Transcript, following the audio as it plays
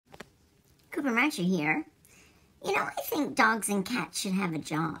Cooper Marcher here. You know, I think dogs and cats should have a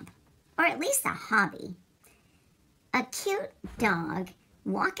job, or at least a hobby. A cute dog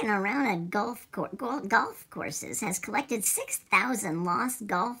walking around a golf courses has collected 6,000 lost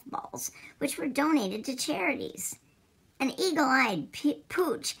golf balls, which were donated to charities. An eagle-eyed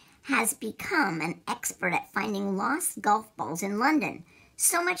pooch has become an expert at finding lost golf balls in London,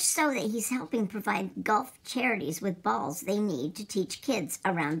 so much so that he's helping provide golf charities with balls they need to teach kids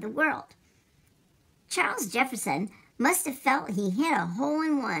around the world. Charles Jefferson must have felt he hit a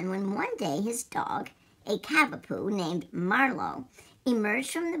hole-in-one when one day his dog, a cavapoo named Marlo,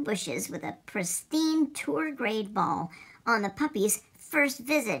 emerged from the bushes with a pristine tour-grade ball on the puppy's first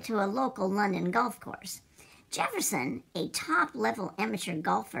visit to a local London golf course. Jefferson, a top-level amateur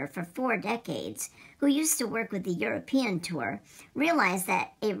golfer for 4 decades, who used to work with the European Tour, realized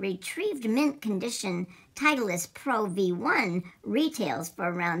that a retrieved mint-condition Titleist Pro V1 retails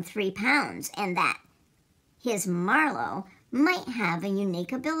for around £3, and that his Marlo might have a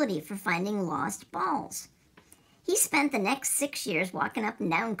unique ability for finding lost balls. He spent the next 6 years walking up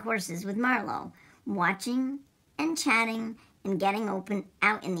and down courses with Marlo, watching and chatting and getting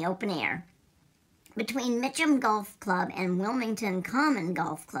out in the open air. Between Mitcham Golf Club and Wilmington Common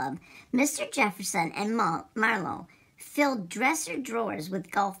Golf Club, Mr. Jefferson and Marlo filled dresser drawers with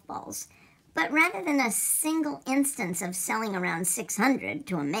golf balls. But rather than a single instance of selling around 600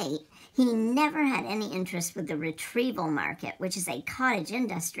 to a mate, he never had any interest with the retrieval market, which is a cottage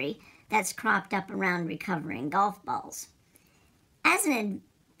industry that's cropped up around recovering golf balls. As an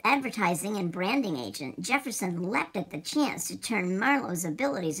advertising and branding agent, Jefferson leapt at the chance to turn Marlo's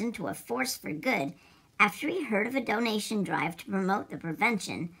abilities into a force for good after he heard of a donation drive to promote the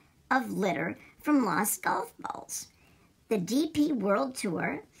prevention of litter from lost golf balls. The DP World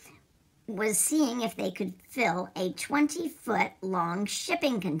Tour was seeing if they could fill a 20-foot-long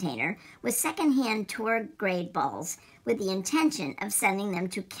shipping container with second-hand tour-grade balls with the intention of sending them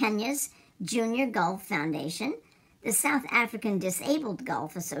to Kenya's Junior Golf Foundation, the South African Disabled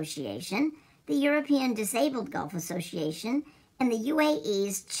Golf Association, the European Disabled Golf Association, and the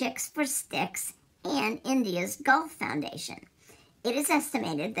UAE's Chicks for Sticks and India's Golf Foundation. It is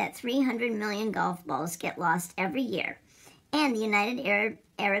estimated that 300 million golf balls get lost every year, and the United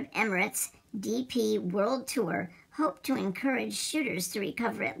Arab Emirates DP World Tour hope to encourage shooters to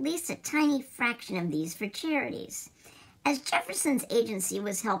recover at least a tiny fraction of these for charities. As Jefferson's agency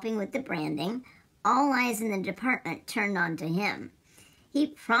was helping with the branding, all eyes in the department turned on to him. He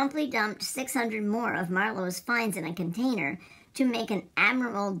promptly dumped 600 more of Marlo's finds in a container to make an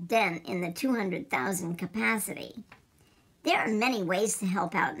admirable dent in the 200,000 capacity. There are many ways to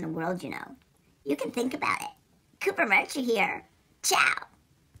help out in the world, you know. You can think about it. Cooper Marcher here. Ciao!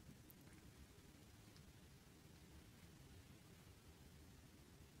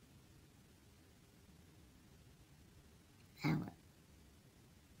 That was